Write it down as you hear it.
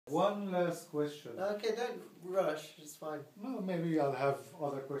One last question. Okay, don't rush, it's fine. No, maybe I'll have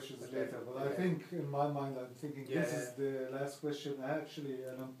other questions later, but I think in my mind I'm thinking this is the last question, actually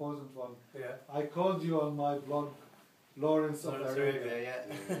an important one. Yeah. I called you on my blog, Lawrence of Arabia.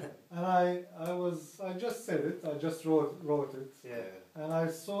 And I just said it, I just wrote it. Yeah. And I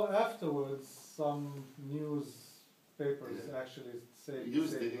saw afterwards some newspapers actually saying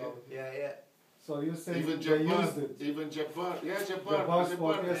Yeah. So you're saying even they used it? Even Jabbar. Yeah,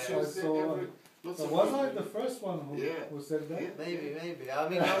 Jabbar, yes, I saw. So was I the first one who said that? Yeah. Maybe. I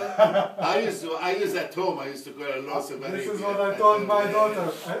mean, I used at home. I used to go to Lawrence of Arabia. This is what I told my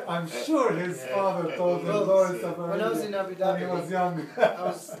daughter. I'm sure his father told him Lawrence of Arabia when I was in Abu Dhabi, when he was young.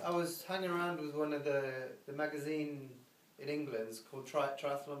 I was hanging around with one of the magazine in England called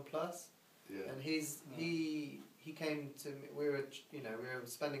Triathlon Plus, and he came to me. We were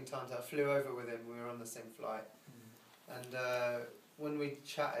spending time. I flew over with him. We were on the same flight, and when we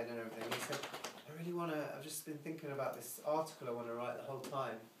chatted and everything, he said, I've just been thinking about this article I want to write the whole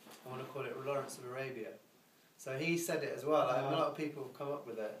time. I want to call it Lawrence of Arabia. So he said it as well. A lot of people have come up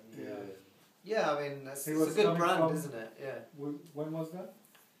with it. Yeah, I mean, it's a good brand, isn't it? Yeah. When was that?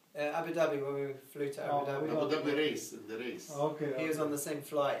 Abu Dhabi, when we flew to Abu Dhabi. Abu Dhabi race, the race. Okay. He was on the same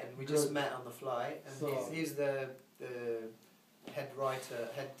flight, and we just met on the flight. And he's the head writer,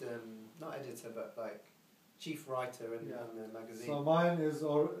 not editor, but like chief writer in the magazine. So mine is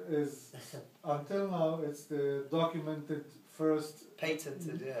until now it's the documented first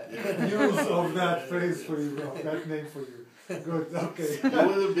patented use of that phrase for you, of that name for you. Good, okay. You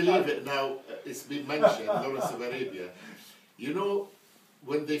wouldn't believe it now. It's been mentioned, Lawrence of Arabia. You know,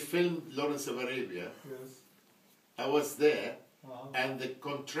 when they filmed Lawrence of Arabia, I was there, and the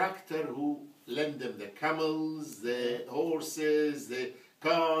contractor who lent them the camels, the horses, the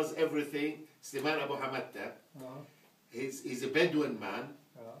cars, everything, Sliman Abu Hamatta, he's a Bedouin man,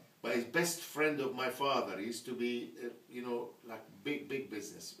 but he's best friend of my father. He used to be, like big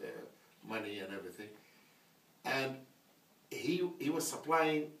business, money and everything. And he was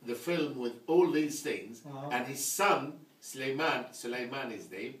supplying the film with all these things, and his son, Sulaiman his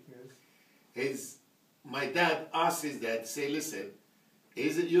name, my dad asked his dad, say, listen,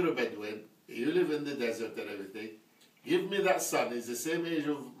 you're a Bedouin, you live in the desert and everything, give me that son, he's the same age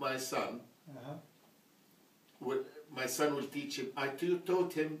of my son, my son will teach him. I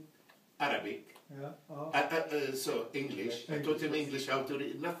taught him Arabic, so English. I taught him English, how to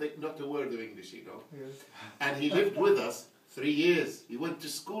read, not a word of English, And he lived with us 3 years. He went to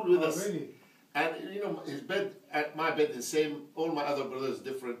school with us. Really? And his bed, at my bed, the same, all my other brothers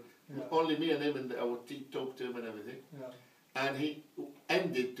different, only me and him, and I would talk to him and everything. And he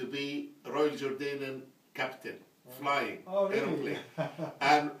ended to be Royal Jordanian captain, flying aeroplane.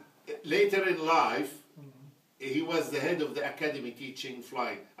 And later in life, he was the head of the academy teaching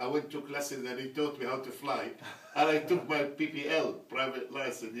flying. I went to classes and he taught me how to fly. And I took my PPL, private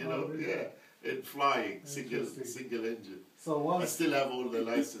license, in flying, single engine. So I still have all the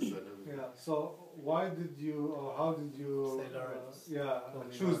license and everything. So why did you, or how did you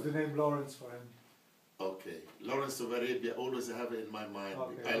choose the name Lawrence for him? Okay, Lawrence of Arabia, always have it in my mind.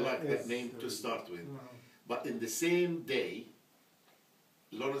 I like that name to start with. But in the same day,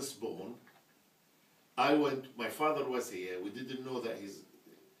 Lawrence born, my father was here, we didn't know that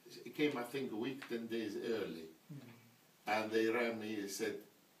he came, I think, a week, 10 days early. And they rang me and said,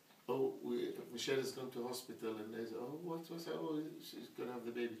 oh, Michelle is going to hospital, and they said, oh, what's that? Oh, she's going to have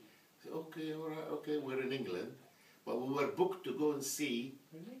the baby. I said, okay, all right, okay, we're in England, but we were booked to go and see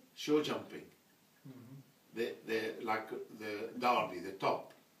show jumping. The Derby, the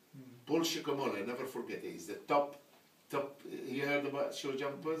top. Paul Schockemoehle, never forget it, he's the top, you heard about show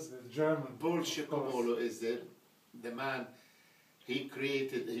jumpers? The German. Paul Schockemoehle is the man, he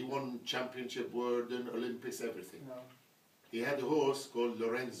won championship, world and Olympics, everything. He had a horse called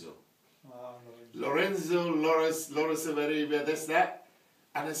Lorenzo. Lawrence of Arabia, that's that.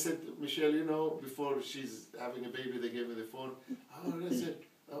 And I said, Michelle, before she's having a baby, they gave me the phone. I said,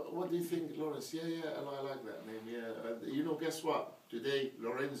 what do you think, Lawrence? Yeah, I like that name, guess what? Today,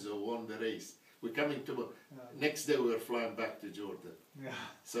 Lorenzo won the race. We're coming to, next day we were flying back to Jordan.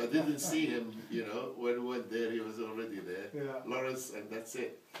 So I didn't see him, when we went there, he was already there. Lawrence, and that's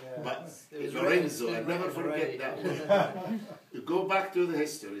it. But Lorenzo, I never forget that one. You go back to the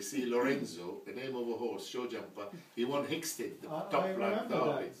history, see Lorenzo, the name of a horse, show jumper, he won Hickstead, the top flight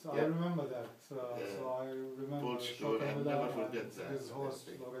derby. I remember that. So I remember I never forget that. His horse,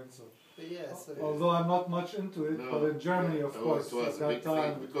 Lorenzo. Although I'm not much into it, but in Germany, of course, it was at a big that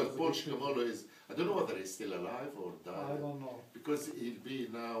time, thing, because Paul Schockemoehle is, I don't know whether he's still alive or died. I don't know. Because he'll be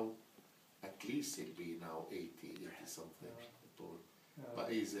now, at least he'll be now 80 something, Paul. But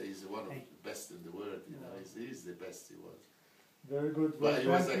he's one of the best in the world, you know, he's the best he was. Very good.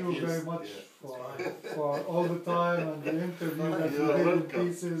 Well, thank you very much for all the time and the interview that you did in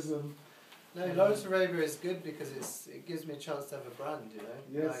pieces. And no, Lawrence Arabia is good because it gives me a chance to have a brand, you know.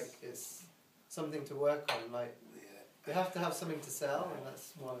 Yes. Like it's something to work on. Like you have to have something to sell, and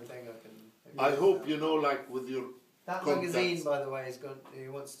that's one thing I can. I hope you know, like with your that magazine, by the way, he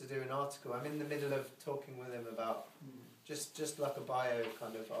wants to do an article. I'm in the middle of talking with him about just like a bio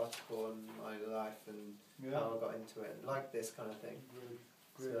kind of article on my life and how I got into it, like this kind of thing.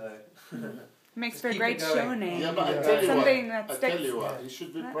 Great. So makes for a great show name. Yeah, but I tell you something what, that sticks. I tell you what, he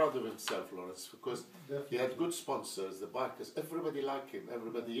should be proud of himself, Lawrence, because he had good sponsors, the bikers, everybody liked him,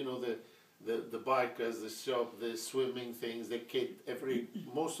 everybody, you know, the bikers, the shop, the swimming things, the kit,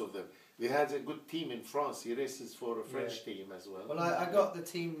 most of them. They had a good team in France. He races for a French team as well. Well, I got the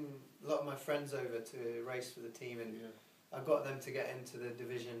team, a lot of my friends over to race for the team, and I got them to get into the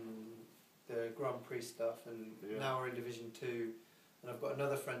division, the Grand Prix stuff, and now we're in Division 2, and I've got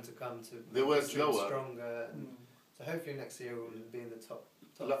another friend to come to make the stream stronger. And so hopefully next year we'll be in the top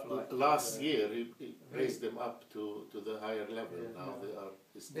flight. Last year he raised them up to the higher level. Now they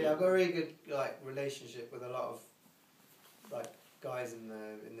are. I've got a really good relationship with a lot of guys in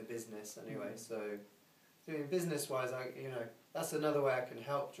the business anyway. So doing business wise, that's another way I can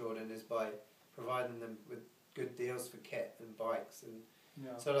help Jordan is by providing them with good deals for kit and bikes. And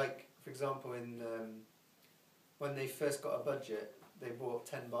so like for example when they first got a budget, they bought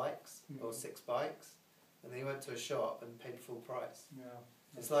 10 bikes or 6 bikes, and they went to a shop and paid full price.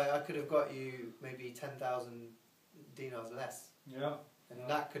 It's like I could have got you maybe 10,000 dinars less. And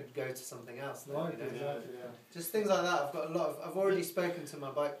that could go to something else. Then, you know? Just things like that. I've already spoken to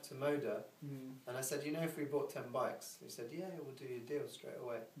my bike to Moda, and I said, you know, if we bought 10 bikes, he said, yeah, we'll do your deal straight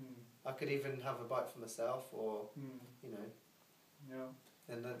away. I could even have a bike for myself, or you know,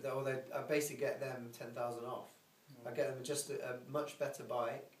 and I basically get them 10,000 off. I get them just a much better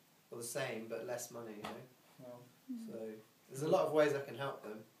bike, or the same but less money. You know, so there's a lot of ways I can help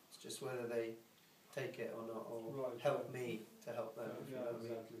them. It's just whether they take it or not, or help me to help them.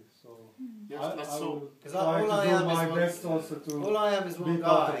 Exactly. So because all I am is one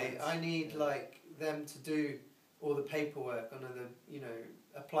guy. I need them to do all the paperwork,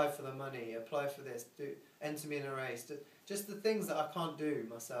 apply for the money, apply for this, enter me in a race. Just the things that I can't do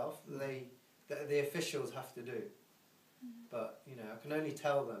myself, that the officials have to do. But I can only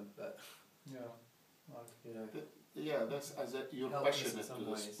tell them. But that's you're passionate to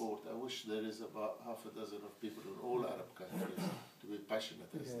the sport. I wish there is about half a dozen of people in all Arab countries to be passionate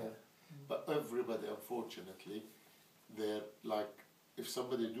as that. But everybody, unfortunately, they're like, if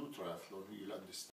somebody do triathlon, you'll understand.